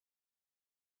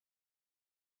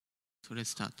So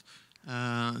let's start.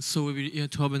 So we will hear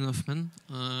Torben Hoffmann.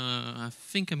 I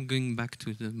think I'm going back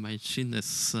to the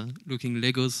machineless looking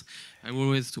Legos. I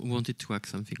always wanted to hack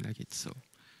something like it, so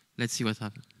let's see what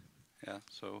happens. Yeah,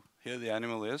 so here the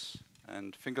animal is,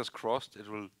 and fingers crossed it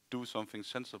will do something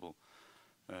sensible.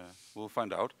 We'll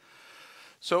find out.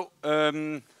 So,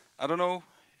 I don't know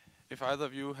if either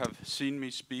of you have seen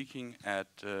me speaking at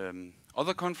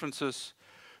other conferences,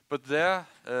 but there,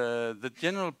 the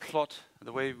general plot,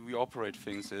 the way we operate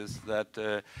things is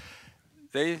that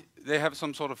they have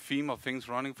some sort of theme of things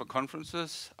running for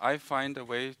conferences. I find a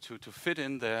way to fit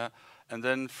in there, and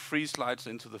then 3 slides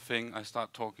into the thing, I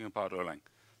start talking about Erlang.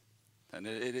 And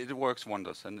it works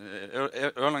wonders, and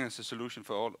Erlang is a solution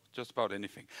for just about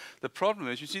anything. The problem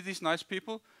is, you see these nice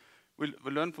people? We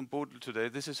learned from Bodil today,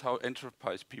 this is how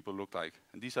enterprise people look like.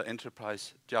 And these are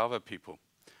enterprise Java people.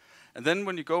 And then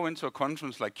when you go into a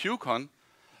conference like QCon,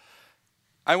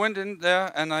 I went in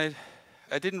there and I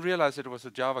didn't realize it was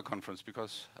a Java conference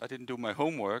because I didn't do my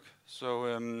homework.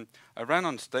 So I ran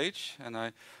on stage and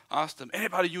I asked them,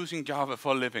 anybody using Java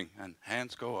for a living? And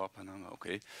hands go up, and I'm like,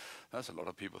 okay, that's a lot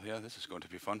of people here. This is going to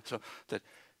be fun. So that,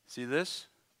 see this?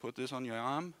 Put this on your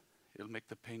arm. It'll make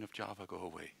the pain of Java go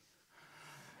away.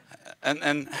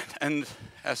 And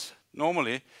as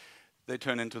normally, they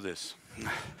turn into this.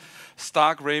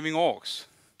 Stark raving orcs.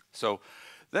 So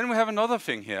then we have another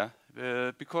thing here,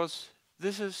 because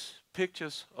this is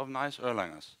pictures of nice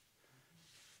Erlangers.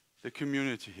 The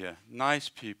community here, nice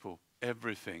people,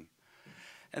 everything.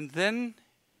 And then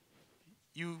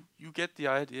you get the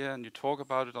idea and you talk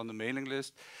about it on the mailing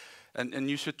list, and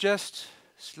you suggest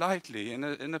slightly,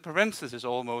 in a parenthesis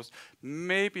almost,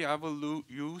 maybe I will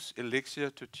use Elixir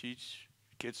to teach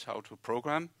kids how to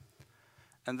program.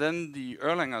 And then the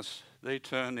Erlangers, they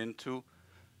turn into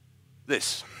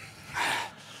this.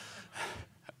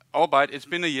 Albeit, it's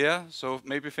been a year, so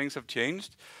maybe things have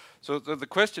changed. So the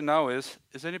question now is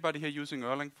anybody here using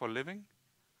Erlang for a living?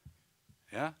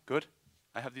 Yeah, good.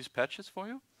 I have these patches for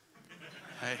you.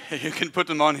 You can put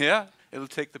them on here. It'll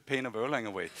take the pain of Erlang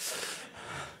away.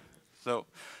 So,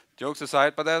 jokes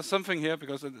aside, but there's something here,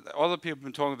 because other people have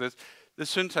been talking about this. The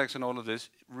syntax and all of this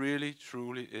really,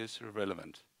 truly is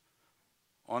irrelevant.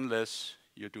 Unless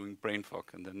you're doing brain fog,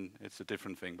 and then it's a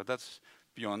different thing. But that's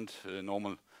beyond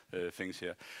normal things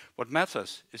here. What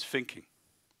matters is thinking.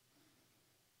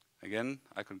 Again,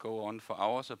 I could go on for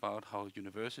hours about how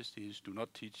universities do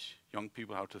not teach young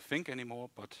people how to think anymore,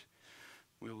 but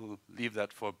we will leave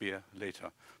that for a beer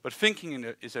later. But thinking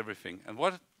is everything. And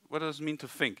what does it mean to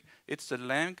think? It's the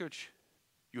language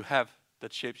you have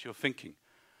that shapes your thinking.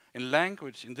 In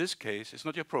language, in this case, it's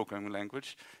not your programming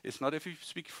language. It's not if you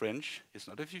speak French. It's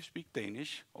not if you speak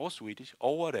Danish or Swedish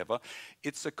or whatever.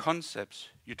 It's the concepts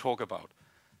you talk about.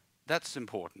 That's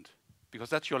important, because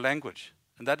that's your language.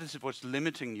 And that is what's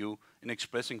limiting you in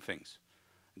expressing things.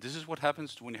 This is what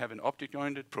happens when you have an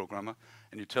object-oriented programmer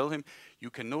and you tell him you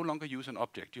can no longer use an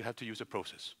object, you have to use a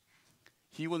process.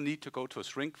 He will need to go to a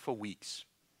shrink for weeks.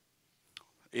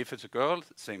 If it's a girl,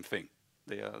 same thing.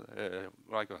 They are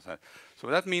like that. So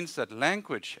that means that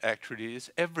language actually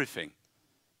is everything.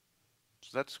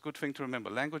 So that's a good thing to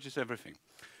remember. Language is everything.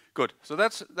 Good. So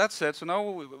that's said. So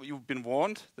now you've been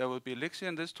warned. There will be Elixir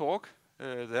in this talk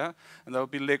there, and there will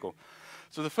be Lego.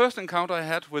 So the first encounter I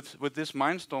had with this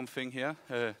Mindstorm thing here,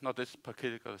 not this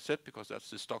particular set because that's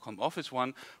the Stockholm office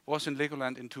one, was in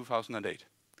Legoland in 2008.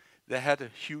 They had a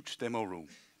huge demo room.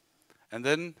 And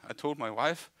then I told my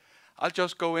wife, I'll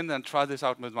just go in and try this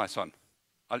out with my son.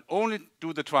 I'll only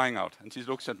do the trying out. And she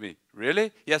looks at me,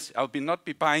 really? Yes, I'll not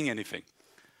be buying anything.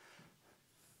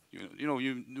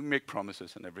 You make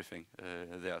promises and everything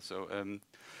there. So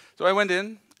I went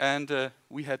in and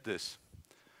we had this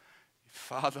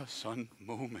father-son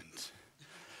moment.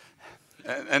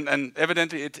 and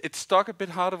evidently it stuck a bit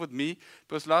harder with me,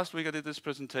 because last week I did this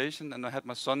presentation and I had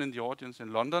my son in the audience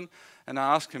in London, and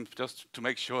I asked him just to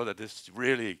make sure that this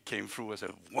really came through as a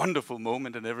wonderful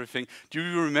moment and everything. Do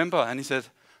you remember? And he said,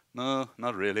 no,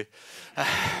 not really.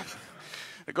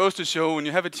 It goes to show when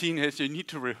you have a teenager, you need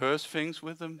to rehearse things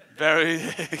with them.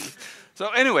 So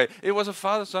anyway, it was a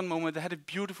father-son moment. They had a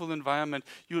beautiful environment.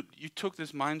 You took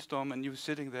this Mindstorm and you were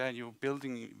sitting there and you were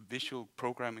building visual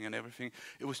programming and everything.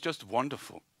 It was just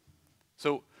wonderful.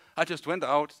 So I just went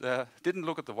out there, didn't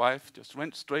look at the wife, just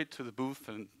went straight to the booth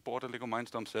and bought a Lego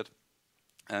Mindstorm set.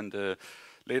 And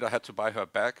later I had to buy her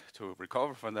back to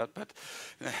recover from that, but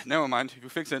never mind, you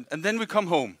fix it. And then we come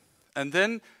home. And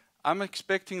then I'm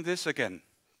expecting this again,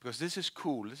 because this is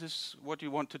cool. This is what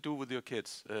you want to do with your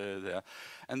kids there.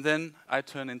 And then I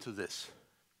turn into this.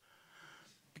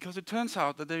 Because it turns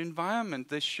out that the environment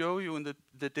they show you in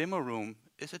the demo room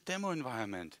is a demo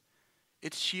environment.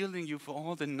 it's shielding you from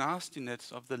all the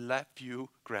nastiness of the lab view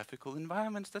graphical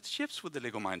environments that ships with the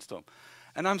Lego Mindstorm.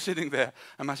 And I'm sitting there,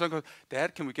 and my son goes,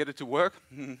 "Dad, can we get it to work?"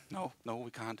 No,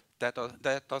 we can't. Dad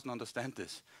doesn't understand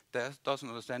this. Dad doesn't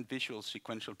understand visual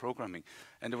sequential programming.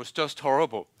 And it was just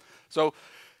horrible. So,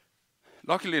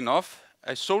 luckily enough,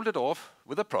 I sold it off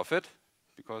with a profit,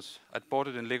 because I'd bought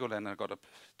it in Legoland and I got a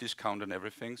discount and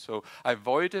everything. So I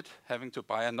avoided having to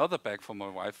buy another bag for my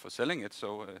wife for selling it,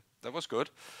 so that was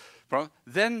good.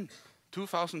 Then,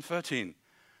 2013,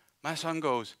 my son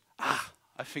goes,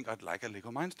 I think I'd like a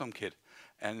Lego Mindstorm kit.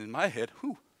 And in my head,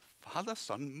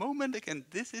 father-son moment again,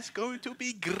 this is going to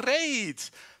be great.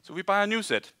 So we buy a new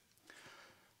set.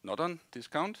 Not on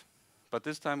discount, but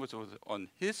this time it was on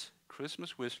his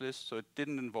Christmas wish list, so it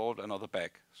didn't involve another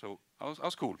bag. So I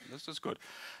was cool, this is good.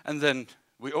 And then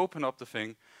we open up the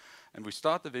thing, and we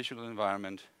start the visual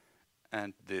environment,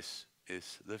 and this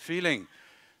is the feeling.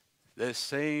 The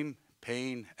same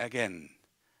pain again.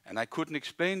 And I couldn't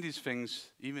explain these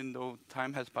things, even though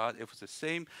time has passed. It was the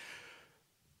same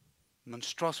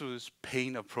monstrous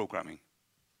pain of programming.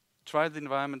 Try the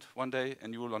environment one day,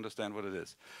 and you will understand what it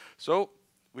is. So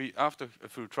after a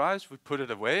few tries, we put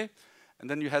it away, and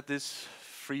then you had this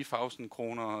 3,000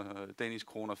 kroner, Danish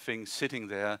kroner thing sitting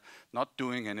there, not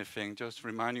doing anything, just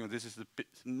reminding you this is the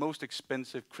most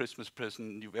expensive Christmas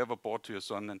present you've ever bought to your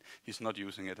son, and he's not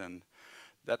using it. And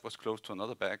that was close to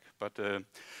another bag. But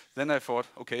then I thought,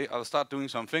 okay, I'll start doing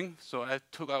something. So I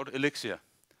took out Elixir,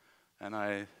 and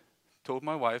I told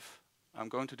my wife, I'm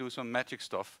going to do some magic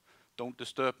stuff. Don't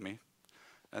disturb me.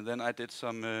 And then I did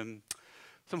some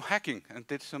hacking and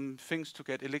did some things to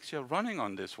get Elixir running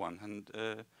on this one. And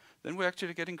then we're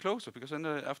actually getting closer, because then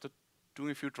after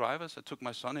doing a few drivers, I took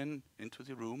my son into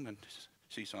the room and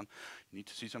see, son, you need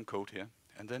to see some code here.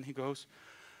 And then he goes,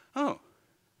 oh,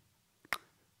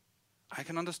 I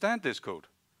can understand this code.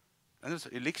 And it's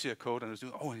Elixir code, and I was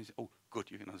doing, and he said, oh,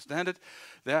 good, you can understand it.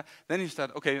 There. Then he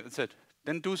started, okay, that's it.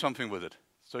 Then do something with it.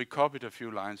 So he copied a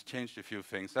few lines, changed a few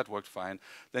things, that worked fine.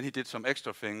 Then he did some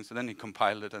extra things, and then he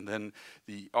compiled it, and then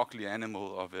the ugly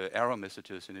animal of error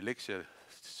messages in Elixir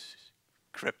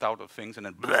crept out of things and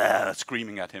then blah,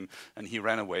 screaming at him, and he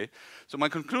ran away. So my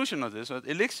conclusion of this is that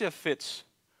Elixir fits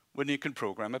when you can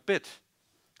program a bit.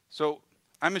 So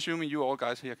I'm assuming you all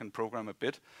guys here can program a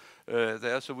bit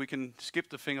there, so we can skip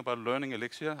the thing about learning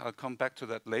Elixir. I'll come back to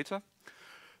that later.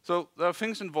 So there are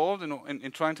things involved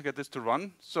in trying to get this to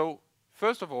run. So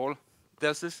first of all,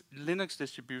 there's this Linux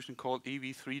distribution called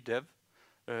EV3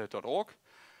 dev.org,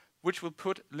 which will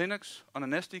put Linux on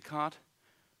an SD card,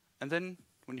 and then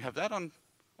when you have that on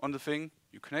the thing,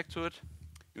 you connect to it,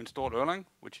 you install Erlang,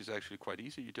 which is actually quite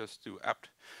easy. You just do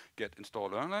apt-get install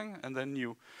Erlang, and then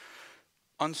you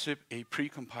unzip a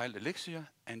pre-compiled Elixir,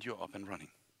 and you're up and running.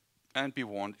 And be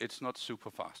warned, it's not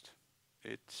super fast.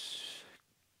 It's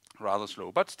rather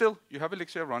slow, but still, you have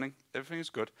Elixir running, everything is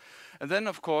good. And then,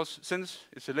 of course, since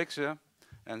it's Elixir,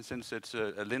 and since it's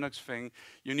a Linux thing,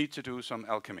 you need to do some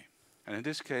alchemy. And in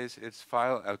this case, it's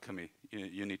file alchemy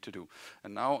you need to do.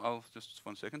 And now, just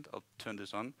 1 second, I'll turn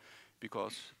this on,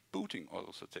 because booting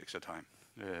also takes a time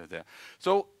there.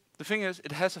 So the thing is,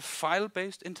 it has a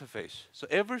file-based interface. So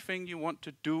everything you want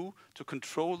to do to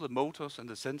control the motors and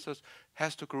the sensors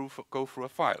has to go through a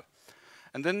file.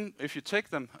 And then if you take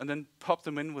them and then pop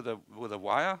them in with a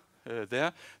wire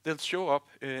there, they'll show up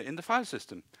in the file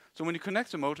system. So when you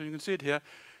connect the motor, you can see it here,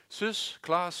 sys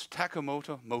class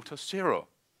tachomotor motor 0.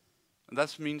 And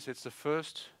that means it's the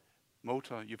first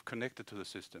motor you've connected to the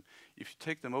system. If you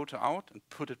take the motor out and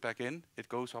put it back in, it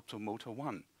goes up to motor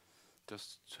 1.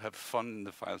 Just to have fun in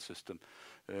the file system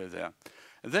there.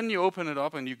 And then you open it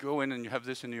up and you go in and you have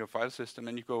this in your file system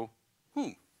and you go,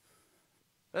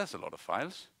 there's a lot of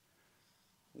files.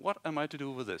 What am I to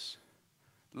do with this?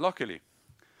 Luckily,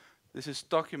 this is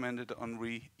documented on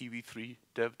ev3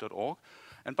 dev.org.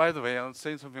 And by the way, I'll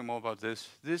say something more about this.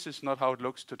 This is not how it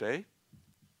looks today.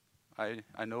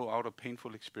 I know out of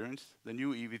painful experience, the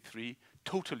new EV3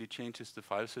 totally changes the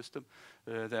file system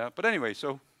there. But anyway,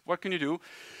 so what can you do?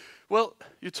 Well,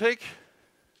 you take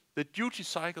the duty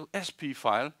cycle SP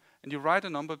file and you write a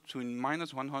number between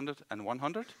 -100 and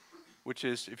 100, which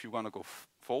is if you want to go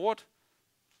forward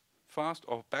fast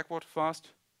or backward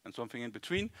fast and something in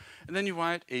between. And then you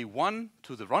write a 1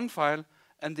 to the run file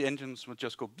and the engines will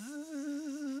just go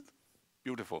bzzz.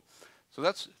 Beautiful. So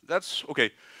that's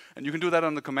okay. And you can do that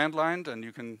on the command line and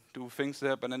you can do things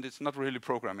there, but then it's not really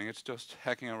programming. It's just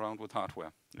hacking around with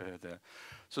hardware there.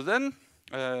 So then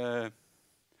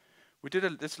we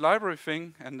did this library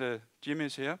thing, and Jimmy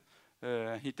is here.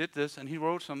 He did this, and he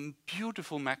wrote some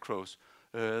beautiful macros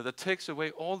that takes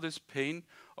away all this pain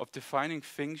of defining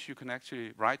things you can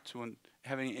actually write to and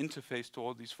having an interface to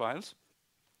all these files.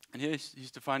 And here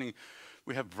he's defining,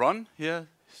 we have run here,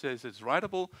 says it's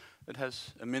writable, it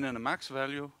has a min and a max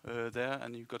value there,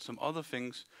 and you've got some other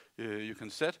things you can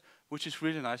set, which is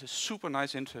really nice, a super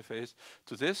nice interface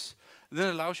to this. And then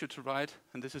it allows you to write,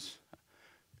 and this is,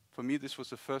 for me, this was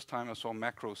the first time I saw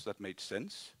macros that made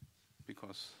sense,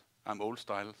 because I'm old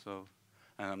style, so,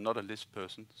 and I'm not a Lisp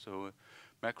person, so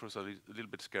macros are a little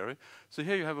bit scary. So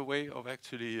here you have a way of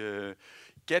actually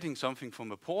getting something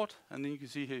from a port, and then you can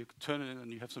see here you can turn it in,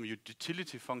 and you have some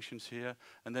utility functions here,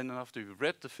 and then after you've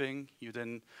read the thing, you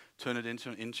then turn it into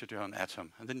an integer or an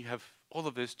atom, and then you have all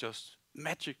of this just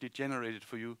magically generated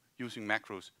for you using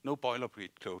macros. No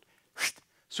boilerplate code.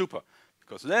 Super.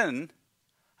 Because then,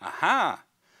 aha,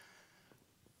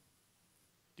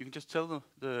 you can just tell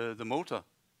the motor,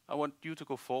 I want you to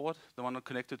go forward, the one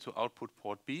connected to output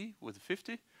port B with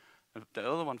 50, and the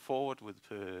other one forward with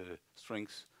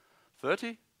strings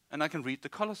 30, and I can read the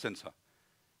color sensor.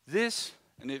 This,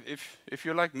 and if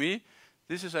you're like me,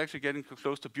 this is actually getting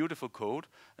close to beautiful code,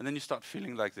 and then you start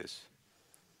feeling like this.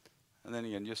 And then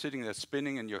again, you're sitting there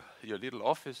spinning in your little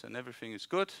office, and everything is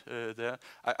good there.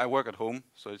 I work at home,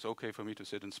 so it's okay for me to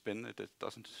sit and spin. It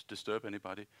doesn't disturb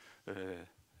anybody.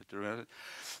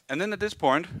 And then at this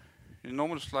point, in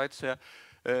normal slides here,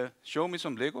 show me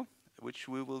some Lego, which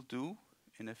we will do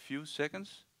in a few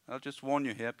seconds. I'll just warn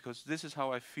you here, because this is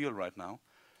how I feel right now.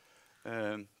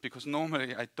 Because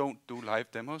normally I don't do live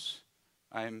demos.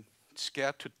 I'm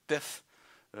scared to death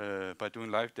by doing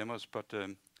live demos, but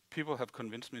people have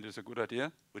convinced me it's a good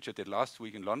idea, which I did last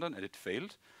week in London, and it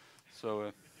failed.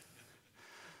 So,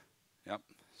 yeah,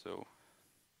 so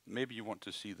maybe you want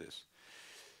to see this.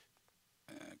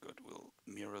 Good, we'll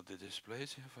mirror the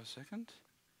displays here for a second.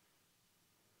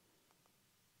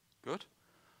 Good.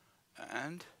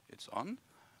 And it's on.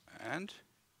 And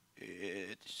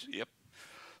it's, yep.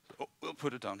 So we'll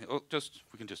put it down here. Oh,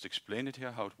 we can just explain it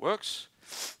here, how it works.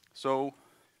 So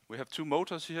we have two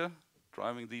motors here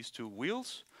driving these two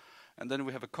wheels. And then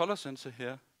we have a color sensor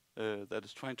here that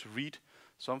is trying to read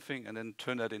something and then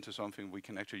turn that into something we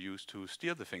can actually use to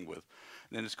steer the thing with.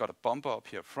 And then it's got a bumper up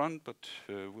here front, but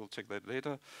we'll take that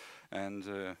later. And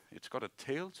it's got a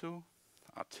tail too,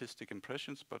 artistic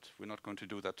impressions, but we're not going to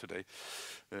do that today.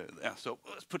 Yeah, so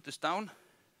let's put this down.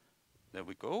 There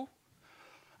we go.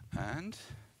 And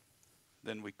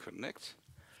then we connect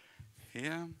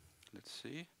here. Let's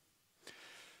see.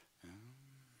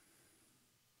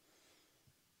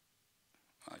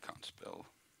 I can't spell.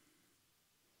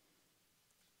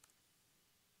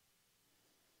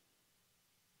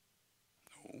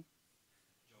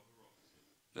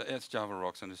 No. It's Java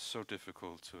Rocks, and it's so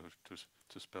difficult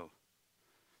to spell.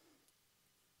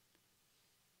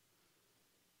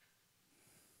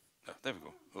 Oh, there we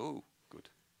go. Oh, good.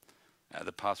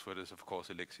 The password is, of course,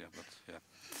 Elixir, but yeah.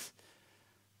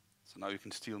 So now you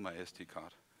can steal my SD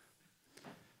card.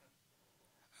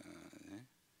 Yeah.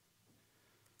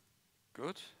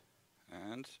 Good.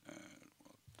 And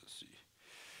let's see.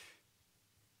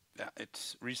 Yeah,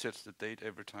 it resets the date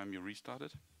every time you restart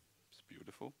it. It's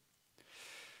beautiful.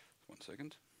 1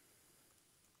 second.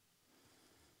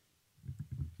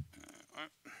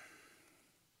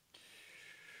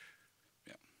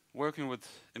 Yeah, working with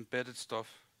embedded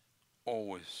stuff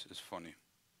always is funny.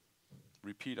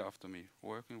 Repeat after me.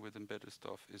 Working with embedded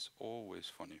stuff is always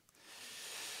funny.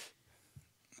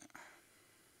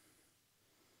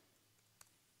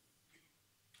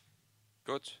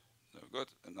 Good. So good.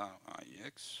 And now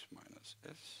IEX minus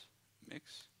S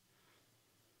mix.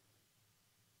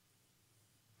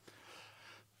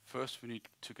 First we need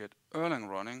to get Erlang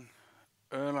running.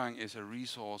 Erlang is a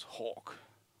resource hawk.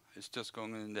 It's just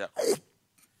going in there,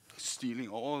 stealing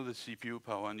all the CPU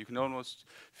power, and you can almost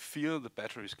feel the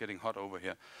batteries getting hot over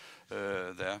here,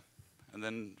 there. And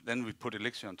then we put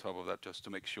Elixir on top of that just to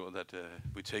make sure that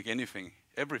we take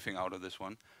everything out of this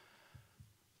one.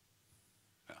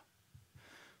 Yeah.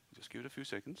 Just give it a few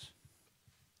seconds.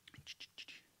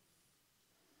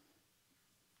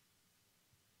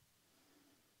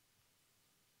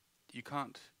 You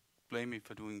can't blame me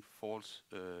for doing false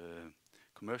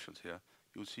commercials here.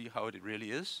 You'll see how it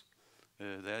really is.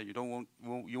 There, you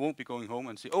won't be going home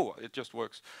and see, oh, it just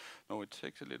works. No, it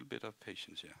takes a little bit of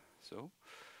patience here. So,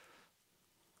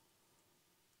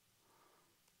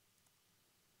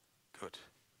 good.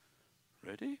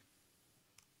 Ready?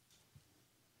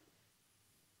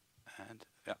 And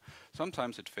yeah,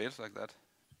 sometimes it fails like that.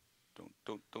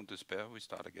 Don't despair. We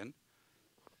start again.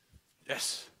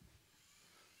 Yes.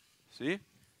 See?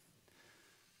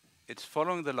 It's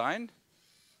following the line.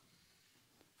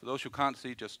 For those who can't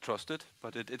see, just trust it,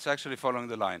 but it's actually following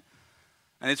the line.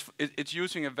 And it's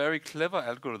using a very clever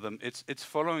algorithm. It's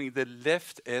following the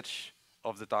left edge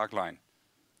of the dark line.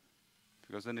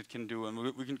 Because then it can do, and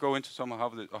we can go into some of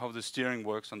how the steering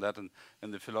works on that and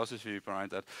the philosophy behind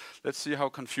that. Let's see how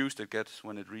confused it gets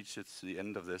when it reaches the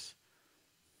end of this.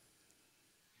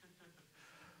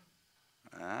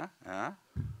 And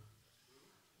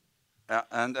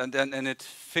then it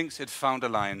thinks it found a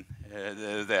line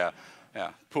there.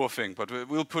 Yeah, poor thing, but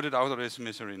we'll put it out of its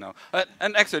misery now.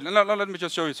 And actually, no, let me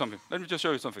just show you something.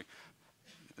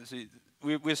 See,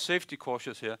 we're safety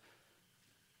cautious here.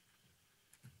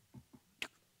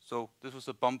 So this was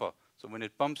a bumper. So when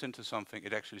it bumps into something,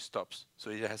 it actually stops. So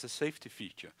it has a safety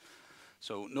feature.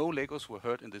 So no Legos were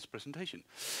hurt in this presentation.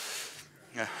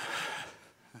 Yeah.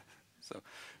 So,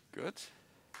 good.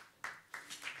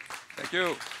 Thank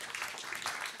you.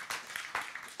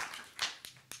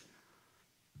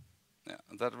 Yeah,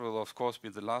 that will of course be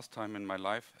the last time in my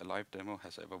life a live demo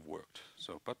has ever worked.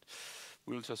 So, but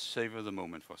we'll just savor the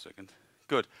moment for a second.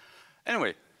 Good.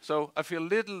 Anyway, so I feel a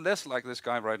little less like this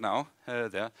guy right now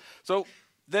there. So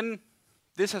then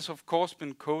this has of course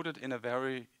been coded in a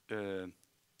very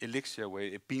Elixir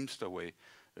way, a Beamster way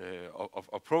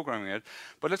of programming it.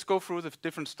 But let's go through the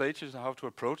different stages of how to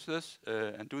approach this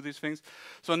and do these things.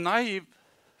 So a naive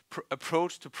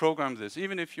approach to program this,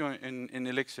 even if you're in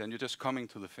Elixir and you're just coming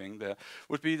to the thing there,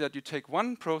 would be that you take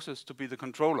one process to be the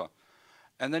controller.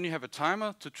 And then you have a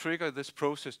timer to trigger this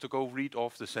process to go read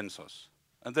off the sensors.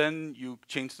 And then you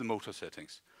change the motor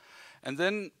settings. And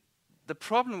then the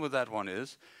problem with that one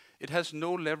is it has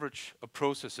no leverage of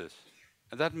processes.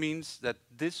 And that means that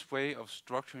this way of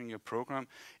structuring your program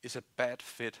is a bad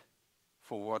fit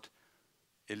for what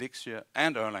Elixir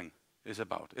and Erlang is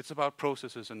about. It's about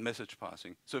processes and message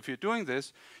passing. So if you're doing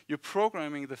this, you're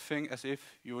programming the thing as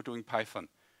if you were doing Python.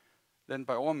 Then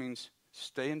by all means,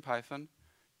 stay in Python.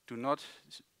 Do not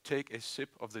take a sip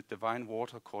of the divine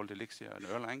water called Elixir and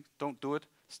Erlang. Don't do it.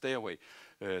 Stay away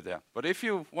there. But if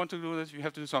you want to do this, you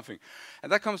have to do something.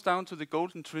 And that comes down to the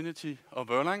golden trinity of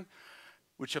Erlang,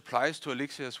 which applies to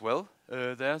Elixir as well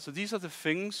there. So these are the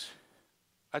things.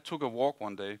 I took a walk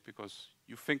one day because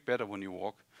you think better when you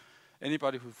walk.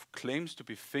 Anybody who claims to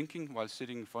be thinking while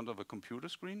sitting in front of a computer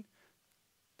screen,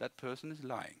 that person is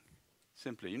lying.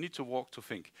 Simply, you need to walk to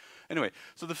think. Anyway,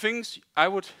 so the things I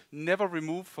would never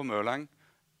remove from Erlang,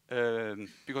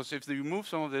 because if they remove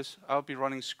some of this, I'll be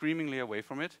running screamingly away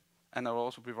from it, and I'll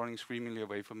also be running screamingly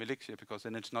away from Elixir, because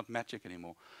then it's not magic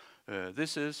anymore.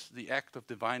 This is the act of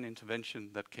divine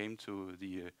intervention that came to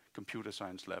the computer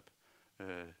science lab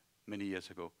many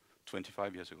years ago,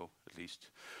 25 years ago at least.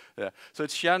 So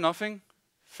it's share nothing,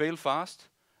 fail fast,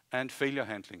 and failure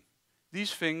handling.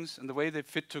 These things and the way they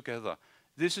fit together,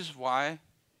 this is why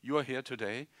you are here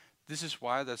today. This is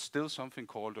why there's still something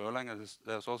called Erlang, and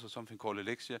there's also something called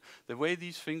Elixir. The way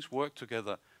these things work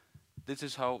together, this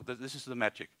is the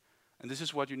magic. And this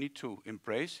is what you need to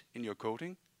embrace in your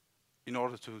coding in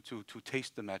order to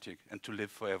taste the magic and to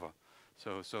live forever.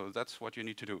 So that's what you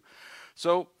need to do.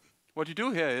 So what you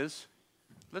do here is,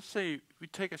 let's say we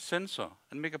take a sensor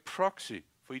and make a proxy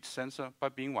for each sensor by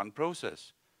being one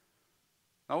process.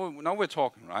 Now we're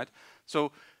talking, right?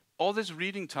 So all these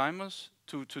reading timers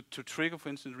to trigger, for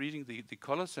instance, reading the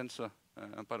color sensor.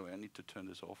 By the way, I need to turn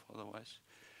this off, otherwise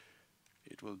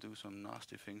it will do some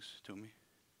nasty things to me.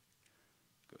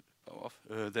 Good, power off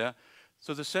there.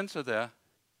 So the sensor there,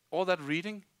 all that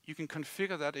reading, you can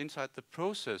configure that inside the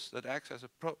process that acts as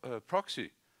a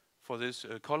proxy for this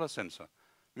color sensor.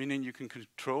 Meaning you can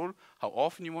control how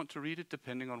often you want to read it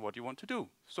depending on what you want to do.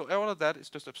 So all of that is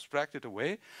just abstracted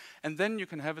away. And then you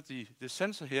can have the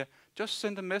sensor here just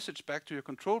send a message back to your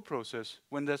control process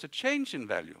when there's a change in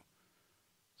value.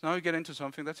 So now you get into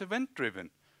something that's event-driven,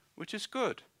 which is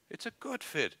good. It's a good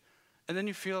fit. And then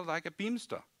you feel like a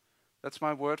Beamster. That's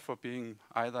my word for being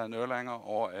either an Erlanger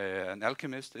or an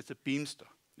alchemist. It's a Beamster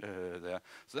there.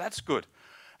 So that's good.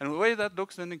 And the way that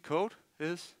looks then in code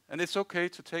is, and it's okay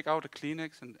to take out a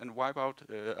Kleenex and wipe out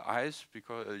eyes,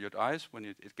 because your eyes when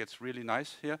it gets really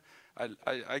nice here.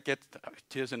 I get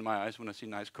tears in my eyes when I see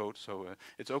nice code, so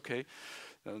it's okay.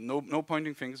 No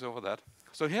pointing fingers over that.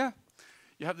 So here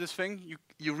you have this thing.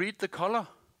 You read the color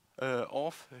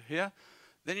off here.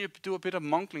 Then you do a bit of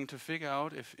monkling to figure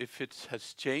out if it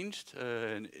has changed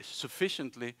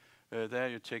sufficiently. There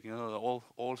you're taking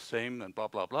all same and blah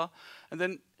blah blah. And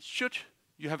then should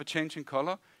you have a change in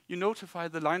color, you notify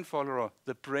the line follower,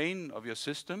 the brain of your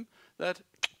system, that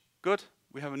good,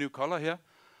 we have a new color here,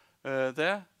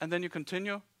 there, and then you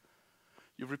continue,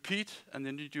 you repeat, and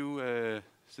then you do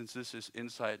since this is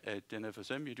inside a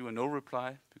GenFSM, you do a no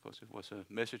reply because it was a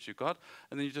message you got,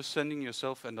 and then you're just sending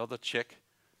yourself another check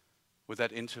with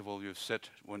that interval you've set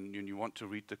when you want to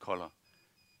read the color.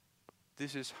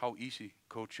 This is how easy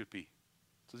code should be.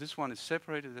 So this one is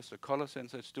separated, there's a color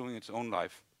sensor, it's doing its own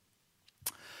life.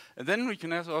 And then we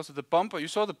can also the bumper, you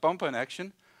saw the bumper in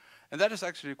action, and that is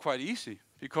actually quite easy,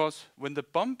 because when the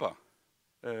bumper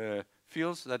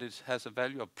feels that it has a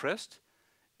value of pressed,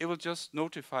 it will just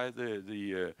notify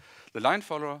the line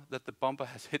follower that the bumper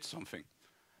has hit something.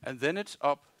 And then it's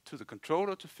up to the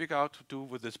controller to figure out what to do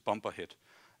with this bumper hit.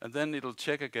 And then it'll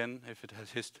check again if it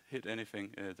has hit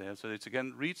anything there. So it's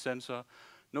again read sensor,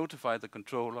 notify the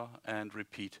controller, and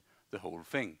repeat the whole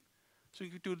thing. So you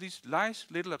can do these nice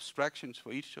little abstractions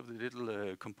for each of the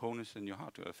little components in your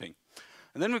hardware thing.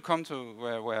 And then we come to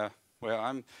where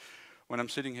I'm, when I'm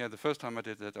sitting here, the first time I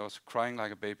did that, I was crying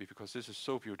like a baby because this is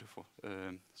so beautiful.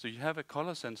 So you have a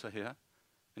color sensor here,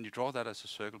 and you draw that as a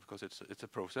circle because it's a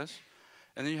process.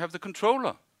 And then you have the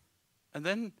controller. And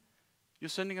then you're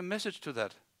sending a message to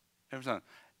that.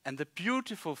 And the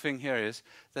beautiful thing here is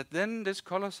that then this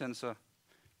color sensor,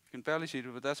 you can barely see it,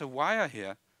 but there's a wire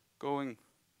here going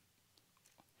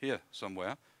here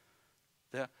somewhere.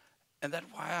 There. And that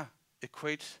wire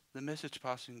equates the message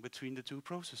passing between the two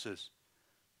processes.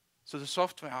 So the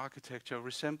software architecture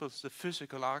resembles the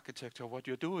physical architecture of what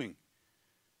you're doing.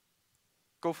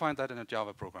 Go find that in a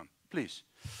Java program, please.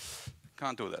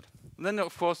 Can't do that. And then,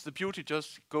 of course, the beauty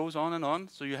just goes on and on.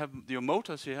 So you have your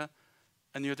motors here,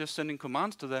 and you're just sending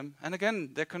commands to them. And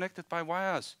again, they're connected by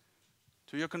wires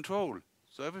to your control.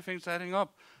 So everything's adding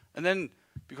up. And then,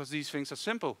 because these things are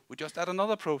simple, we just add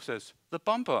another process, the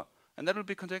bumper. And that will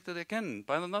be connected again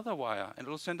by another wire, and it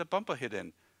will send a bumper hit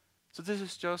in. So this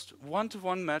is just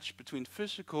one-to-one match between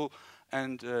physical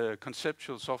and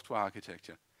conceptual software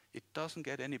architecture. It doesn't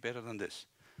get any better than this,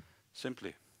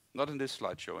 simply. Not in this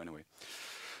slideshow, anyway.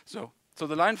 So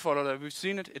the line follower, we've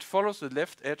seen it. It follows the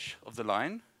left edge of the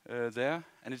line there,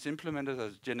 and it's implemented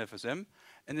as GenFSM.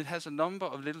 And it has a number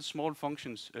of little small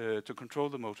functions to control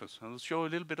the motors. I'll show a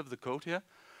little bit of the code here.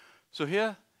 So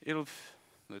here, it'll,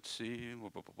 let's see,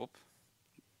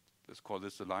 let's call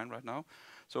this the line right now.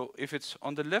 So if it's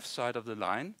on the left side of the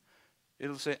line,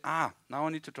 it'll say, now I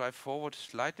need to drive forward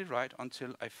slightly right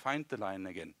until I find the line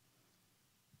again.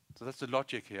 So that's the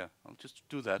logic here. I'll just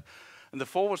do that. And the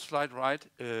forward slide right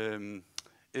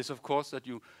is, of course, that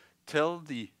you tell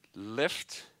the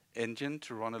left engine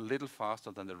to run a little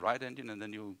faster than the right engine, and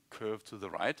then you'll curve to the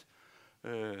right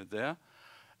there.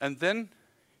 And then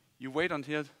you wait on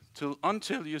here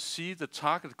until you see the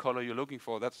target color you're looking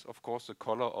for. That's, of course, the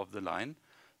color of the line.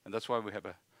 And that's why we have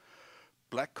a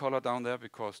black color down there,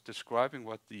 because describing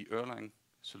what the Erlang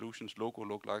solutions logo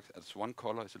look like as one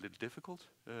color is a little difficult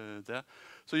there.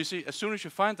 So you see, as soon as you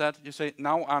find that, you say,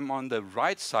 now I'm on the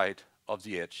right side of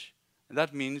the edge. And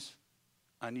that means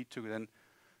I need to then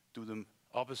do the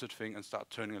opposite thing and start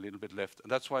turning a little bit left.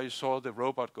 And that's why you saw the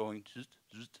robot going,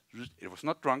 it was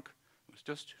not drunk, it was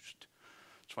just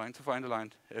trying to find a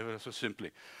line ever so simply.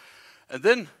 And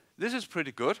then, this is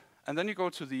pretty good. And then you go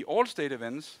to the all state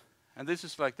events, and this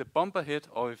is like the bumper hit,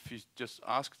 or if you just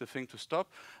ask the thing to stop.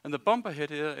 And the bumper hit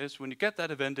here is when you get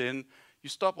that event in, you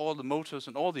stop all the motors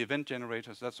and all the event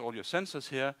generators, that's all your sensors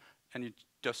here, and you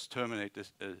just terminate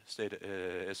this state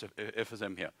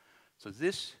FSM here. So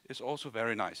this is also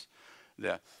very nice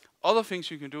there. Other things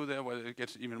you can do there where it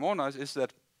gets even more nice is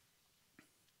that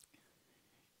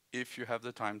if you have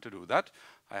the time to do that,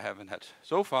 I haven't had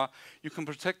so far, you can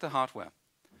protect the hardware.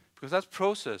 Because that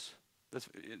process, that's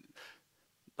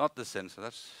not the sensor,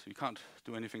 you can't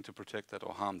do anything to protect that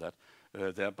or harm that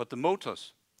there. But the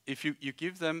motors, if you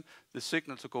give them the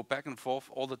signal to go back and forth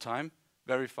all the time,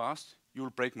 very fast, you'll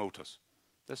break motors.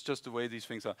 That's just the way these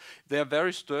things are. They are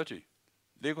very sturdy.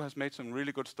 Lego has made some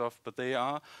really good stuff, but they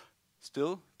are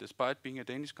still, despite being a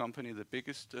Danish company, the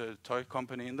biggest toy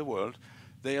company in the world,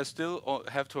 they are still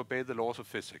have to obey the laws of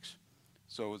physics.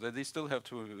 So they still have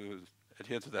to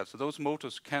adhere to that. So those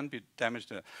motors can be damaged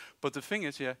there. But the thing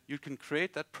is here, you can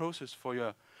create that process for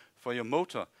your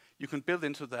motor. You can build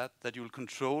into that you'll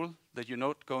control that you're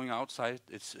not going outside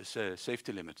its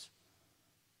safety limits.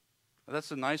 And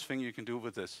that's a nice thing you can do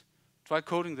with this. Try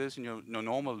coding this in your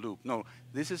normal loop. No,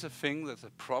 this is a thing that's a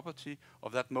property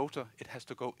of that motor. It has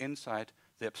to go inside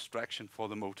the abstraction for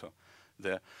the motor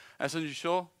there. As you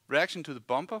saw, reaction to the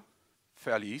bumper,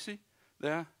 fairly easy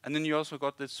there. And then you also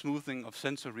got this smoothing of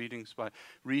sensor readings by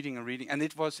reading and reading. And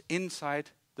it was inside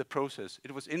the process.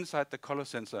 It was inside the color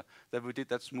sensor that we did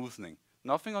that smoothing.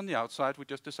 Nothing on the outside. We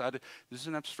just decided this is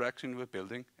an abstraction we're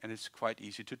building, and it's quite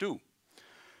easy to do.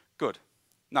 Good.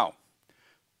 Now,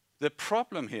 the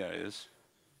problem here is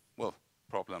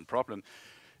problem.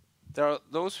 There are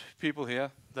those people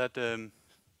here that, can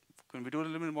we do it a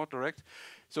little bit more direct?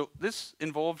 So this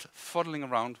involved fuddling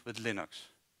around with Linux.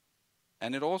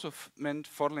 And it also meant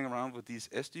fuddling around with these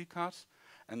SD cards.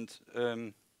 And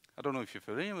I don't know if you're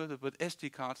familiar with it, but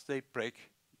SD cards, they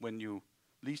break when you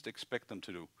least expect them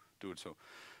to do it. So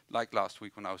like last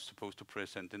week when I was supposed to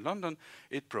present in London,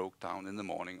 it broke down in the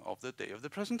morning of the day of the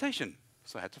presentation.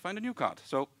 So I had to find a new card.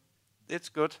 So it's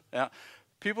good. Yeah.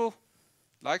 People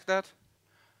like that.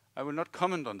 I will not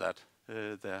comment on that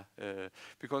there,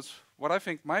 because what I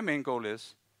think my main goal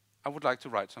is, I would like to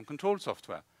write some control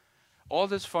software. All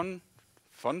this fun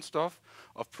stuff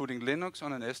of putting Linux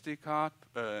on an SD card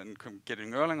and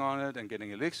getting Erlang on it and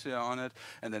getting Elixir on it,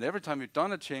 and then every time you've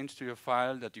done a change to your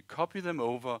file, that you copy them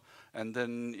over and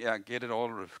then get it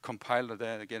all compiled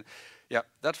there again. Yeah,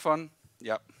 that's fun.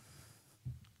 Yeah,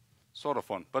 sort of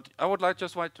fun. But I would like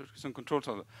just write some control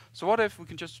software. So what if we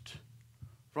can just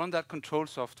run that control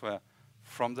software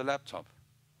from the laptop?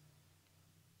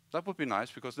 That would be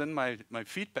nice, because then my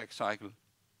feedback cycle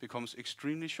becomes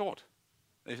extremely short.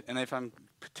 And if I'm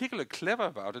particularly clever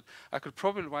about it, I could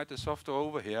probably write the software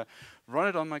over here, run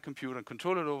it on my computer, and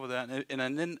control it over there.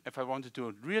 And then if I want to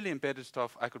do really embedded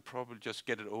stuff, I could probably just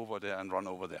get it over there and run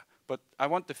over there. But I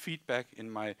want the feedback in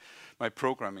my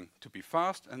programming to be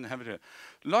fast and have it here.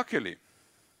 Luckily,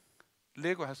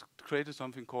 Lego has created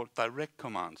something called direct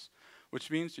commands, which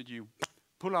means that you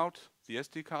pull out the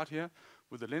SD card here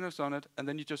with the Linux on it, and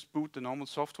then you just boot the normal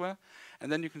software,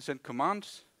 and then you can send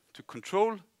commands to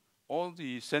control all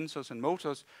the sensors and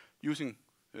motors using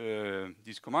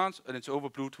these commands, and it's over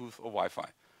Bluetooth or Wi-Fi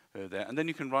there. And then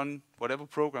you can run whatever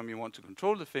program you want to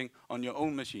control the thing on your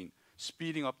own machine,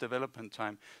 speeding up development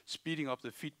time, speeding up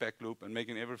the feedback loop, and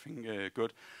making everything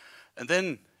good. And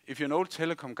then, if you're an old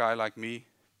telecom guy like me,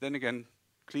 then again,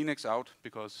 Kleenex out,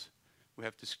 because we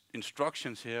have these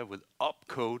instructions here with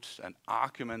opcodes and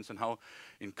arguments and how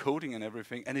encoding and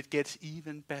everything, and it gets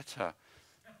even better.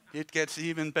 It gets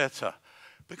even better.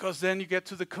 Because then you get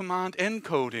to the command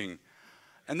encoding.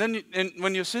 And then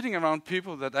when you're sitting around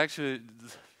people that actually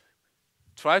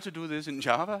try to do this in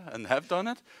Java and have done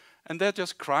it, and they're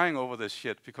just crying over this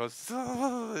shit because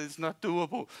it's not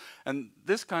doable. And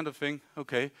this kind of thing,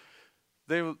 okay,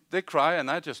 they cry, and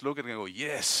I just look at it and go,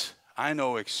 yes, I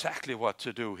know exactly what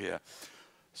to do here.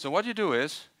 So what you do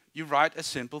is, you write a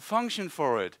simple function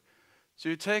for it. So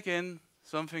you take in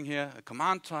something here, a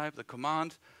command type, the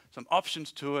command, some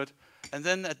options to it, and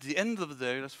then at the end of the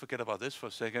day, let's forget about this for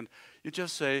a second, you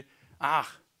just say,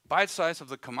 byte size of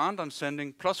the command I'm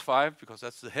sending +5, because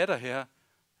that's the header here,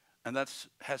 and that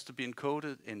has to be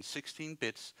encoded in 16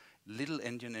 bits, little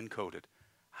engine encoded.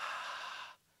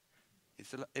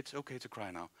 It's okay to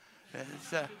cry now.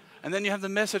 And then you have the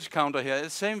message counter here, the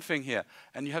same thing here,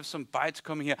 and you have some bytes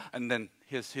coming here, and then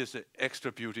here's the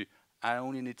extra beauty. I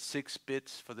only need 6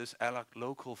 bits for this alloc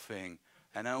local thing,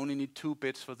 and I only need 2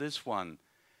 bits for this one.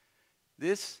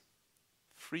 This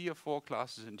 3 or 4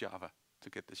 classes in Java to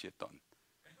get the shit done.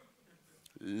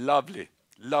 Lovely,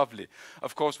 lovely.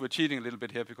 Of course, we're cheating a little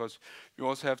bit here, because you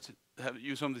also have to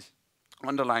use some of these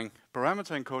underlying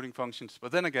parameter encoding functions.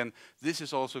 But then again, this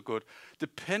is also good.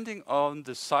 Depending on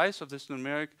the size of this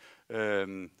numeric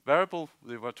variable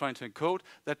we were trying to encode,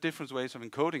 there are different ways of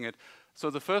encoding it. So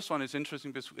the first one is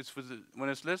interesting, because it's when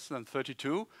it's less than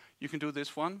 32, you can do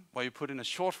this one, where you put in a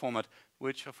short format,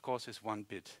 which of course is 1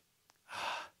 bit.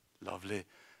 Lovely.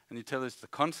 And you tell us the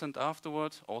constant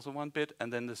afterwards, also 1 bit,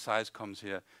 and then the size comes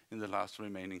here in the last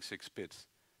remaining 6 bits.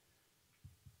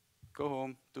 Go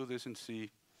home, do this in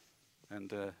C,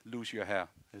 and lose your hair.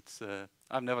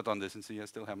 I've never done this in C, I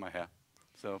still have my hair.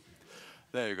 So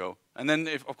there you go. And then,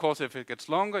 of course, if it gets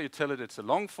longer, you tell it it's a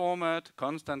long format,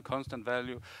 constant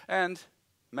value, and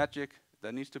magic,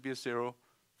 there needs to be a 0,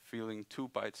 filling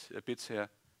 2 bits here.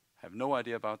 Have no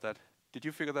idea about that. Did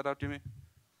you figure that out, Jimmy?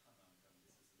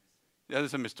 Yeah,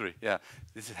 it's a mystery. Yeah,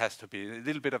 this has to be a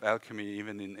little bit of alchemy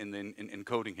even in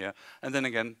coding here. And then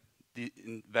again, the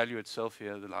value itself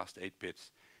here, the last 8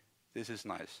 bits. This is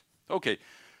nice. Okay,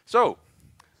 so.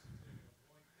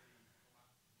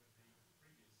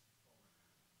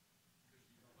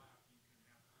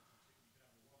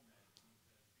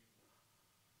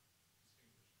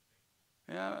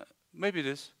 Yeah, maybe it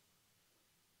is.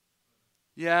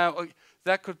 Yeah,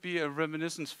 that could be a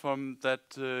reminiscence from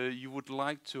that you would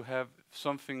like to have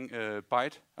something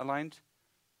byte aligned,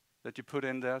 that you put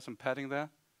in there, some padding there.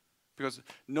 Because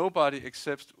nobody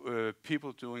except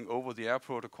people doing over-the-air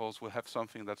protocols will have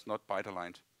something that's not byte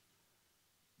aligned.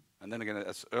 And then again,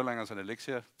 as Erlang and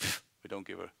Elixir, we don't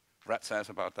give a rat's ass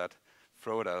about that.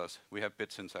 throw it at us. We have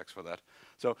bit syntax for that.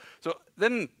 So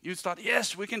then you start,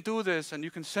 yes, we can do this, and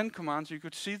you can send commands. You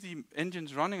could see the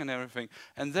engines running and everything,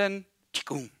 and then,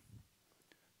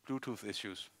 Bluetooth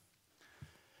issues.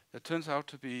 There turns out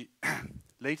to be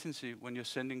latency when you're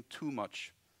sending too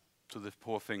much to the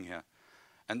poor thing here.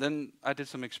 And then I did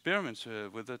some experiments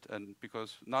with it, and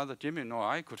because neither Jimmy nor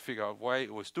I could figure out why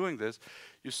it was doing this,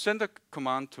 you send a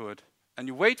command to it, and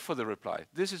you wait for the reply.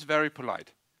 This is very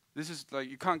polite. This is like,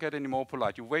 you can't get any more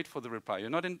polite. You wait for the reply. You're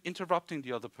not interrupting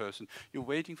the other person. You're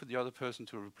waiting for the other person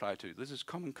to reply to you. This is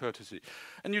common courtesy.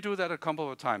 And you do that a couple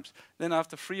of times. Then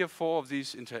after 3 or 4 of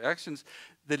these interactions,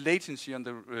 the latency on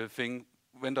the thing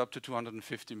went up to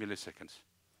 250 milliseconds.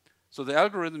 So the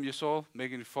algorithm you saw,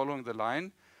 making it following the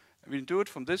line, we do it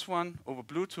from this one over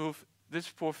Bluetooth. This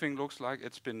poor thing looks like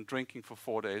it's been drinking for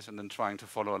 4 days and then trying to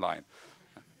follow a line.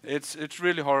 It's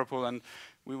really horrible, and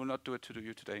we will not do it to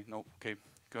you today. No, okay.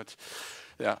 Good.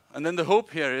 Yeah, and then the hope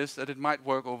here is that it might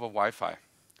work over Wi-Fi.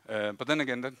 But then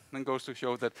again, that then goes to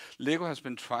show that Lego has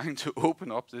been trying to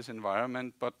open up this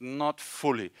environment, but not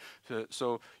fully.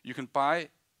 So you can buy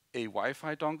a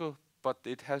Wi-Fi dongle, but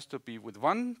it has to be with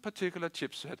one particular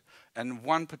chipset and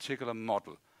one particular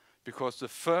model, because the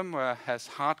firmware has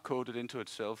hard-coded into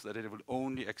itself that it will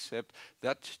only accept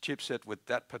that chipset with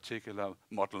that particular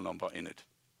model number in it.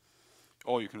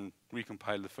 Or you can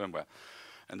recompile the firmware.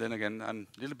 And then again, I'm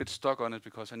a little bit stuck on it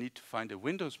because I need to find a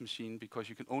Windows machine, because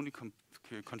you can only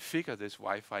configure this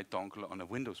Wi-Fi dongle on a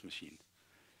Windows machine.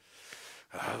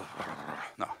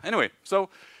 No. Anyway, so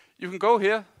you can go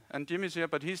here, and Jimmy's here,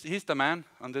 but he's the man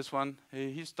on this one.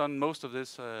 He's done most of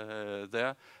this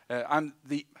there.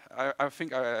 I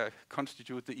think I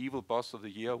constitute the Evil Boss of the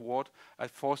Year award. I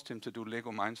forced him to do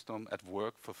Lego Mindstorm at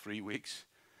work for 3 weeks.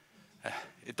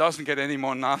 It doesn't get any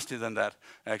more nasty than that,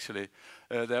 actually.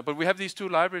 But we have these 2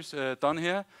 libraries done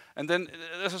here, and then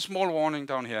there's a small warning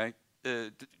down here.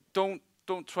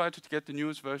 Don't try to get the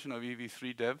newest version of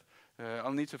EV3 dev.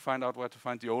 I'll need to find out where to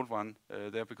find the old one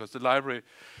there, because the library,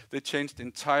 they changed the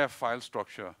entire file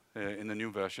structure in the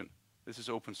new version. This is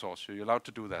open source, so you're allowed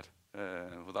to do that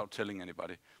without telling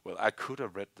anybody. Well, I could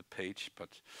have read the page, but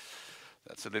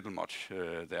that's a little much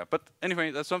there. But anyway,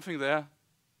 there's something there.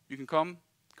 You can come,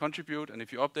 contribute, and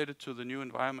if you update it to the new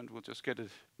environment, we'll just get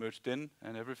it merged in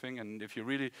and everything. And if you're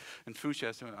really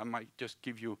enthusiastic, I might just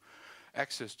give you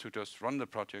access to just run the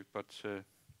project, but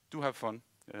do have fun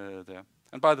there.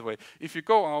 And by the way, if you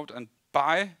go out and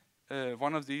buy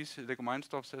one of these Lego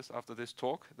Mindstorm sets after this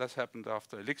talk, that's happened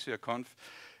after Elixir Conf,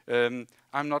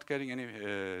 I'm not getting any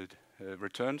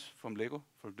returns from Lego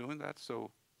for doing that, so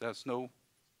there's no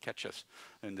catches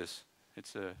in this.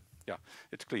 It's yeah,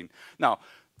 it's clean. Now,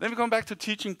 then we come back to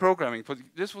teaching programming.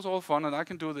 This was all fun, and I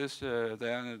can do this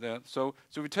there and there. So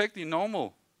we take the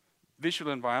normal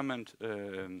visual environment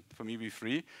from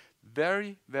EV3,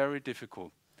 very, very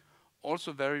difficult,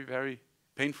 also very, very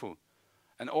painful.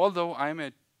 And although I'm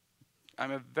a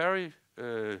very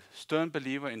stern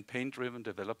believer in pain-driven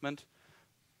development,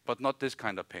 but not this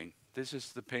kind of pain. This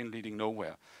is the pain leading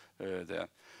nowhere there.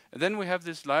 And then we have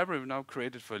this library we've now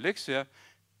created for Elixir,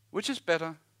 which is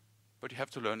better, but you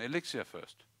have to learn Elixir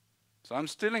first. So I'm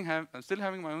still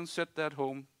having my own set there at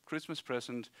home, Christmas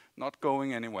present, not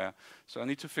going anywhere. So I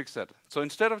need to fix that. So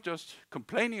instead of just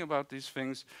complaining about these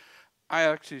things, I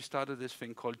actually started this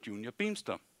thing called Junior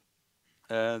Beamster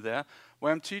there,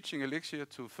 where I'm teaching Elixir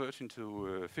to 13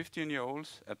 to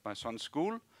 15-year-olds at my son's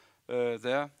school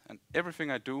there. And everything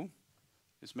I do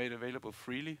is made available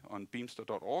freely on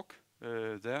beamster.org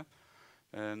there.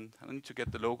 And I need to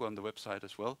get the logo on the website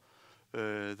as well.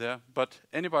 There, but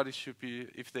anybody should be,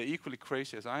 if they're equally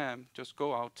crazy as I am, just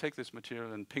go out, take this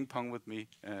material and ping pong with me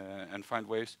and find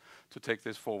ways to take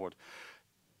this forward.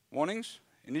 Warnings,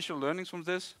 initial learnings from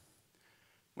this.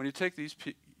 When you take these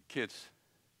kids,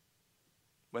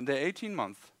 when they're 18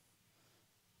 months,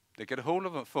 they get a hold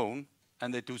of a phone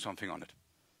and they do something on it.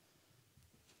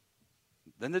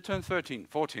 Then they turn 13,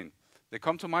 14. They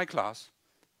come to my class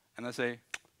and I say,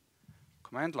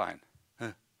 command line.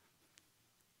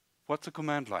 What's a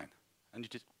command line? And you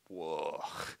just, whoa.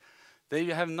 They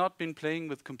have not been playing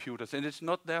with computers, and it's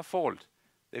not their fault.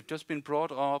 They've just been brought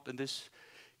up in this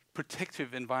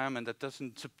protective environment that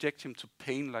doesn't subject him to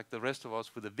pain like the rest of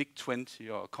us with a VIC-20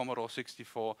 or a Commodore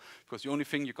 64, because the only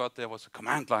thing you got there was a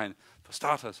command line for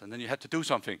starters, and then you had to do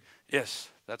something. Yes,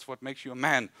 that's what makes you a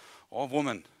man or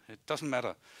woman. It doesn't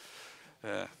matter.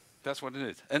 That's what it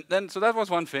is. And then, so that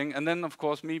was one thing. And then, of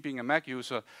course, me being a Mac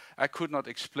user, I could not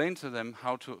explain to them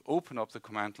how to open up the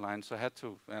command line. So I had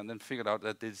to, and then figured out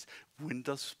that it's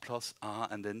Windows plus R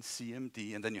and then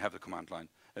CMD, and then you have the command line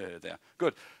there.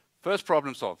 Good. First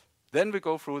problem solved. Then we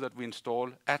go through that we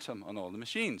install Atom on all the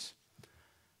machines.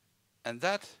 And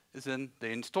that is then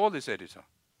they install this editor.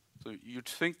 So you'd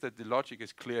think that the logic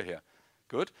is clear here.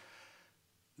 Good.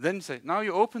 Then say, now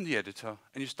you open the editor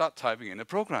and you start typing in a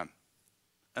program.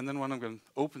 And then one of them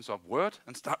opens up Word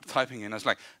and start typing in. I was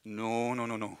like, no, no,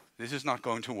 no, no. This is not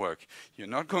going to work. You're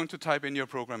not going to type in your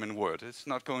program in Word. It's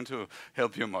not going to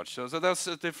help you much. So that's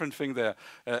a different thing there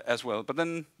as well. But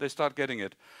then they start getting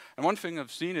it. And one thing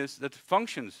I've seen is that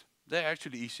functions, they're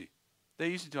actually easy.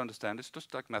 They're easy to understand. It's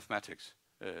just like mathematics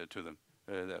to them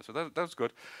there. So that's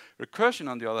good. Recursion,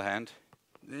 on the other hand,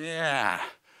 yeah,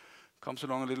 comes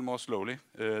along a little more slowly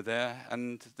there.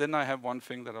 And then I have one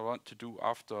thing that I want to do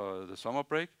after the summer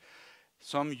break,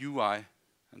 some UI,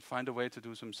 and find a way to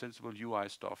do some sensible UI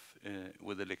stuff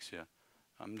with Elixir.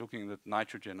 I'm looking at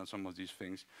nitrogen and some of these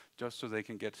things, just so they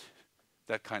can get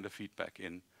that kind of feedback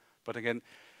in. But again,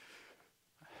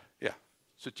 yeah,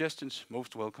 suggestions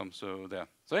most welcome, so there.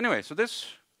 So anyway, so this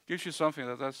gives you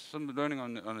something that's some learning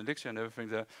on Elixir and everything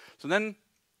there. So then,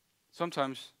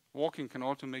 sometimes walking can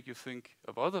also make you think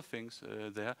of other things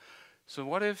there. So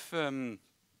what if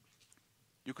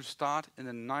you could start in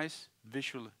a nice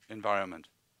visual environment?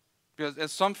 Because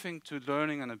there's something to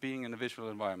learning and being in a visual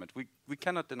environment. We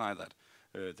cannot deny that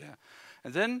there.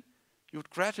 And then you would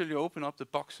gradually open up the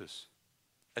boxes.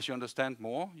 As you understand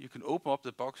more, you can open up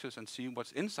the boxes and see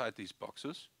what's inside these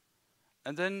boxes.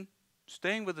 And then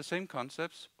staying with the same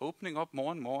concepts, opening up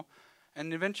more and more,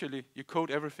 and eventually you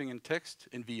code everything in text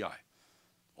in VI.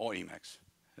 Or Emacs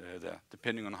there,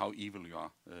 depending on how evil you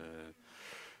are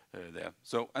there.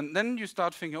 So, and then you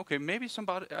start thinking, okay, maybe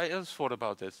somebody else thought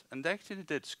about this, and they actually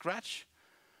did. Scratch,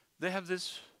 they have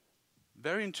this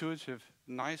very intuitive,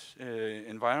 nice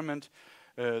environment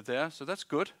there, so that's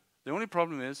good. The only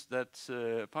problem is that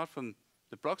apart from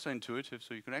the blocks are intuitive,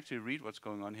 so you can actually read what's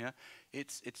going on here,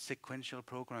 it's sequential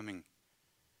programming.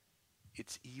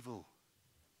 It's evil.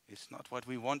 It's not what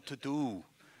we want to do.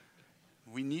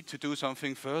 We need to do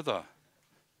something further.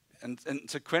 And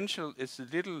sequential is a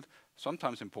little,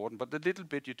 sometimes important, but the little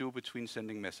bit you do between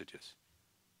sending messages.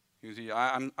 You see,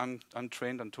 I'm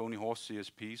trained on Tony Horse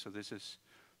CSP, so this is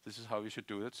how you should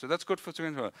do it. So that's good for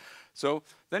sequential. So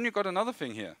then you got another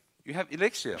thing here. You have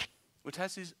Elixir, which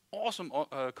has these awesome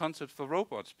concepts for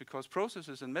robots, because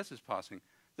processes and message passing,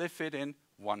 they fit in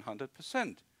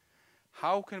 100%.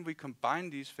 How can we combine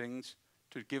these things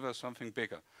to give us something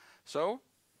bigger? So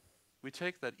we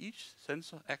take that each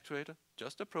sensor actuator,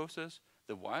 just a process,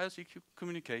 the wires EQ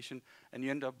communication, and you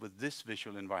end up with this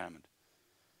visual environment.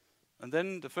 And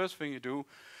then the first thing you do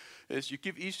is you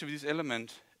give each of these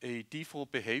elements a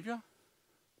default behavior.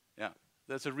 Yeah,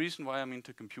 there's a reason why I'm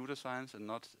into computer science and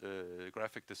not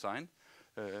graphic design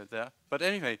there. But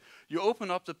anyway, you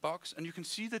open up the box and you can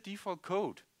see the default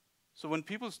code. So when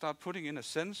people start putting in a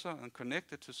sensor and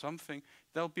connect it to something,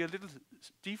 there'll be a little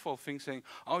default thing saying,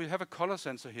 oh, you have a color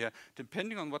sensor here.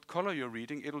 Depending on what color you're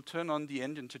reading, it'll turn on the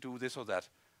engine to do this or that.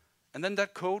 And then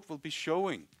that code will be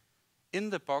showing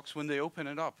in the box when they open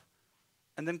it up.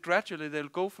 And then gradually they'll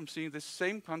go from seeing the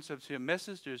same concepts here,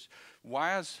 messages,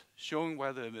 wires showing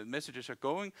where the messages are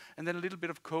going, and then a little bit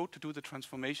of code to do the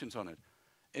transformations on it.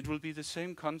 It will be the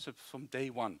same concept from day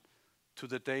one to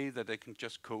the day that they can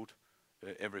just code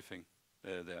everything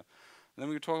there. And then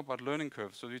we talk about learning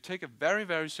curves. So you take a very,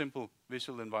 very simple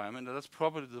visual environment, and that's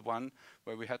probably the one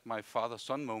where we had my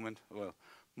father-son moment, well,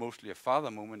 mostly a father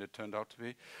moment it turned out to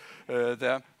be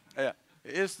there,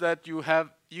 is that you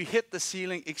hit the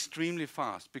ceiling extremely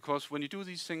fast, because when you do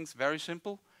these things very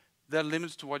simple, there are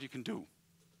limits to what you can do.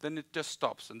 Then it just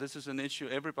stops, and this is an issue.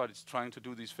 Everybody's trying to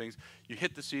do these things. You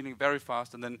hit the ceiling very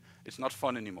fast, and then it's not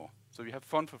fun anymore. So you have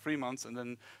fun for 3 months, and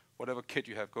then whatever kit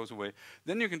you have goes away.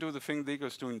 Then you can do the thing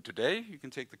Lego's doing today. You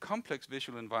can take the complex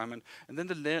visual environment, and then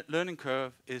the learning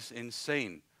curve is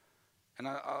insane. And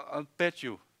I'll bet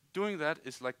you, doing that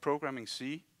is like programming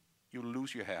C. You'll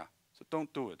lose your hair. So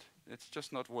don't do it. It's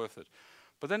just not worth it.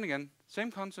 But then again,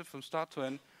 same concept from start to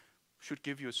end should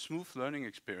give you a smooth learning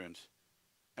experience.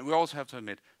 And we also have to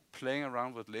admit, playing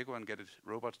around with Lego and getting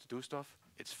robots to do stuff,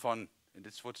 it's fun. And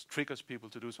it's what triggers people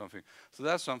to do something. So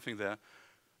there's something there.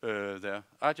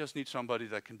 I just need somebody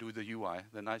that can do the UI.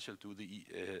 Then I shall do the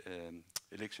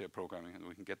Elixir programming, and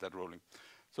we can get that rolling.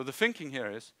 So the thinking here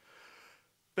is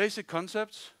basic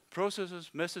concepts,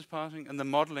 processes, message passing, and the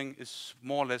modeling is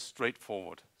more or less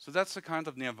straightforward. So that's the kind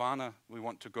of nirvana we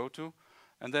want to go to.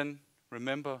 And then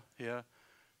remember here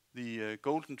the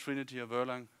golden trinity of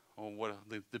Erlang, or what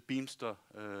the Beamster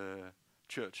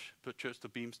church to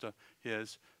Beamster here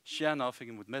is share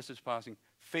nothing with message passing,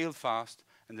 fail fast,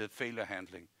 and the failure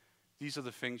handling. These are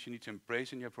the things you need to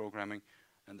embrace in your programming,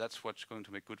 And that's what's going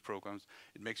to make good programs.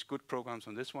 It makes good programs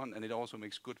on this one, and it also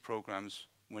makes good programs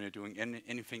when you're doing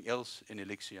anything else in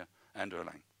Elixir and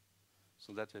Erlang.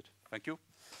 So that's it. Thank you.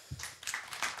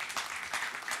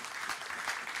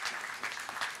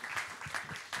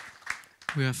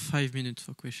 We have 5 minutes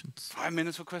for questions. 5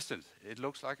 minutes for questions. It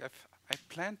looks like I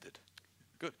planned it.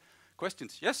 Good.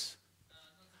 Questions? Yes?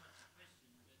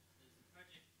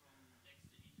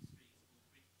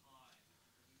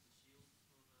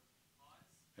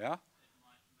 Yeah?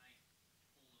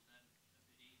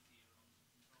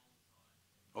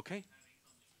 Okay.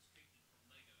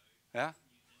 Yeah?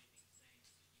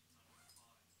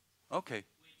 Okay.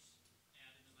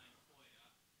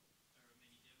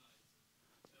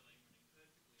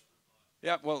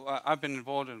 Yeah, well, I've been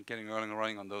involved in getting Erlang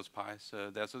running on those pies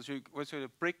there. So what's your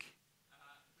brick?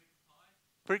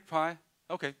 Brick pie.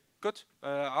 Okay, good.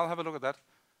 I'll have a look at that.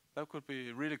 That could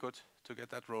be really good to get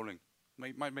that rolling.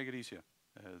 Might make it easier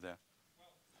there.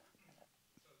 Well, so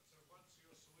what's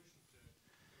your solution to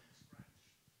doing Scratch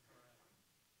for Erlang?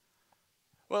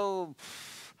 Well,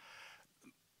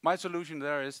 my solution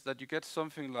there is that you get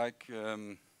something like,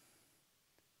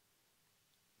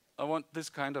 I want this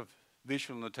kind of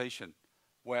visual notation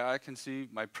where I can see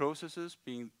my processes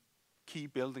being key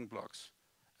building blocks.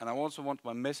 And I also want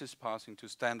my message passing to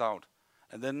stand out.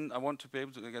 And then I want to be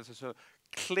able to, again, so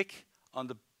click on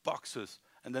the boxes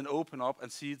and then open up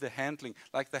and see the handling,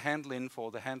 like the handle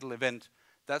info, the handle event.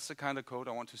 That's the kind of code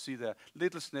I want to see there.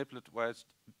 Little snippet where it's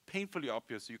painfully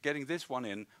obvious. You're getting this one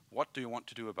in. What do you want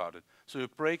to do about it? So you're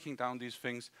breaking down these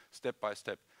things step by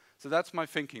step. So that's my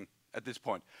thinking at this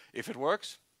point. If it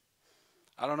works,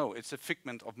 I don't know. It's a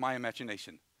figment of my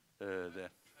imagination there.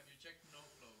 Have you checked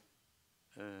NoFlow?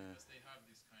 Because they have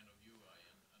this kind of UI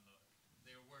and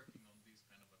they're working on these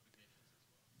kind of applications as well.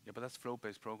 Yeah, but that's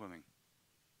flow-based programming.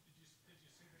 Did you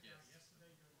see the guy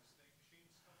yesterday doing the state machine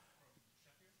stuff from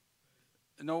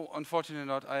Sheffield? No, unfortunately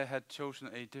not. I had chosen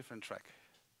a different track.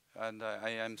 And I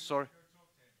am sorry.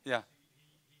 Yeah.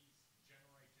 He's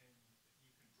generating, you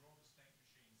can draw the state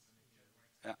machines and it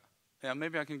generates. Yeah. Yeah,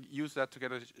 maybe I can use that to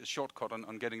get a shortcut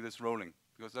on getting this rolling,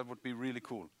 because that would be really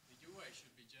cool. The UI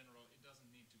should be general. It doesn't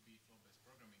need to be flow-based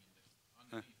programming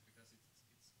underneath because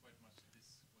it's quite much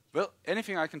this. Well,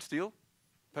 anything I can steal,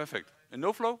 perfect. And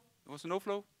NoFlow? It was a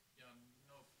NoFlow? Yeah,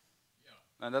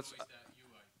 And that's Flow is that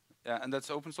UI. yeah, and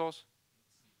that's open source.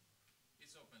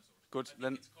 It's open source. Good. I think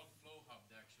Then it's called FlowHub,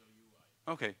 the actual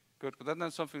UI. okay, good. But then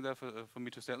there's something there for me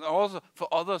to steal. And also for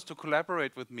others to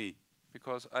collaborate with me,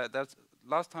 because that's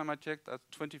last time I checked. That's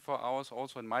 24 hours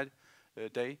also in my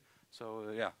day. So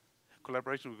yeah,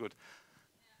 collaboration would be good.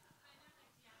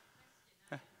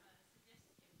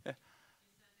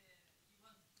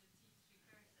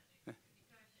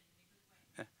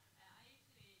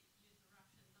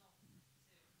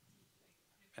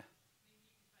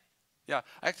 Yeah,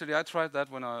 actually, I tried that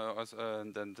when I was,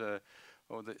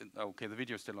 okay, the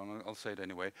video is still on. I'll say it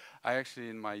anyway. I actually,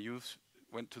 in my youth,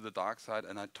 went to the dark side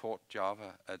and I taught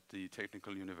Java at the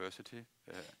technical university.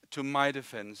 To my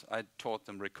defense, I taught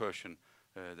them recursion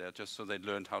there, just so they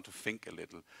learned how to think a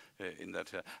little in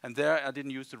that. And there, I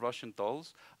didn't use the Russian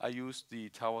dolls. I used the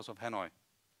towers of Hanoi,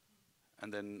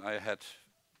 and then I had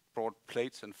brought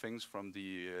plates and things from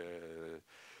the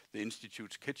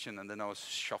institute's kitchen, and then I was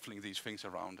shuffling these things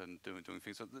around and doing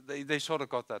things. So they sort of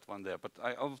got that one there. But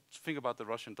I'll think about the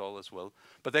Russian doll as well.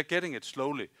 But they're getting it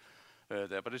slowly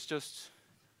there. But it's just,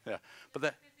 yeah. But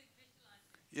that,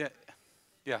 yeah,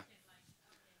 yeah,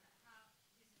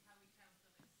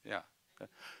 yeah.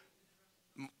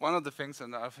 One of the things,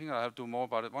 and I think I'll have to do more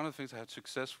about it, one of the things I had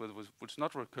success with, which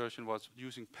not recursion, was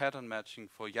using pattern matching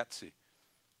for Yahtzee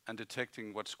and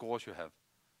detecting what scores you have.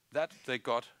 That they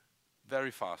got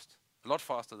very fast, a lot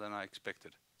faster than I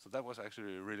expected. So that was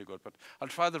actually really good. But I'll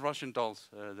try the Russian dolls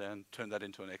there and turn that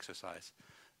into an exercise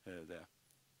there.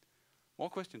 More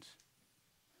questions?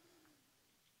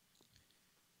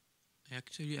 I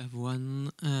actually have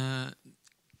one.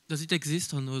 Does it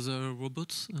exist on other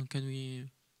robots? Can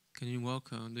we work?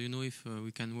 Do you know if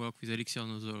we can work with Elixir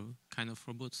on other kind of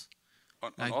robots?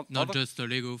 Like not just the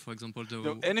Lego, for example.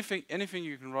 No, anything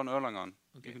you can run Erlang on,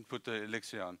 okay. You can put the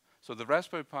Elixir on. So the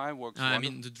Raspberry Pi works. I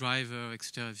mean, the driver,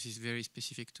 etc. is very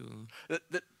specific to.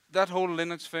 That whole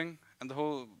Linux thing and the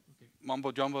whole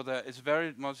mumbo jumbo there is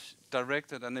very much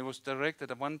directed, and it was directed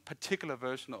at one particular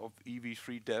version of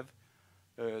EV3 dev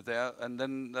there, and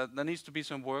then there needs to be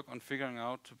some work on figuring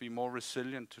out to be more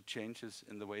resilient to changes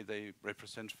in the way they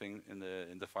represent things in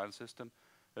the file system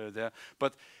there.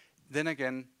 But then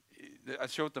again, I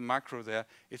showed the macro there.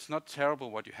 It's not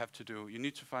terrible what you have to do. You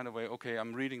need to find a way, okay,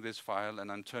 I'm reading this file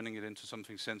and I'm turning it into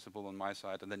something sensible on my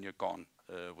side, and then you're gone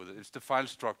with it. It's the file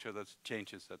structure that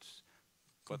changes.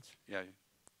 But yeah.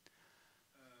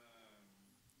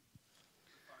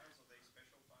 Files, are they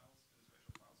special files in a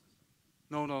special file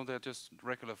system? No, they're just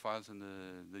regular files in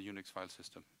the Unix file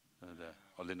system there,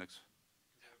 or Linux.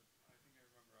 I think I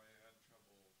remember I had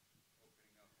trouble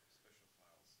opening up special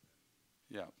files.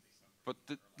 Yeah, but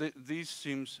these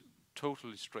seems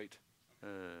totally straight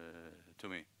to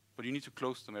me. But you need to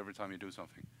close them every time you do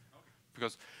something,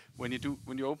 because when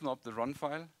you open up the run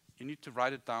file, you need to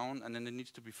write it down, and then it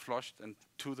needs to be flushed and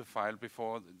to the file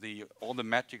before all the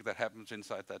magic that happens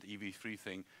inside that EV3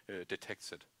 thing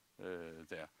detects it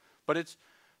there. But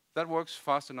that works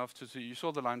fast enough to see. You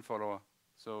saw the line follower,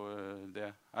 so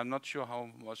there. I'm not sure how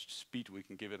much speed we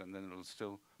can give it, and then it'll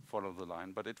still follow the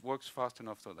line. But it works fast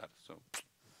enough for that. So,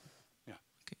 yeah.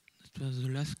 Okay, that was the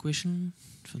last question.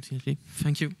 Unfortunately,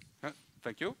 thank you.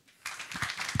 Thank you.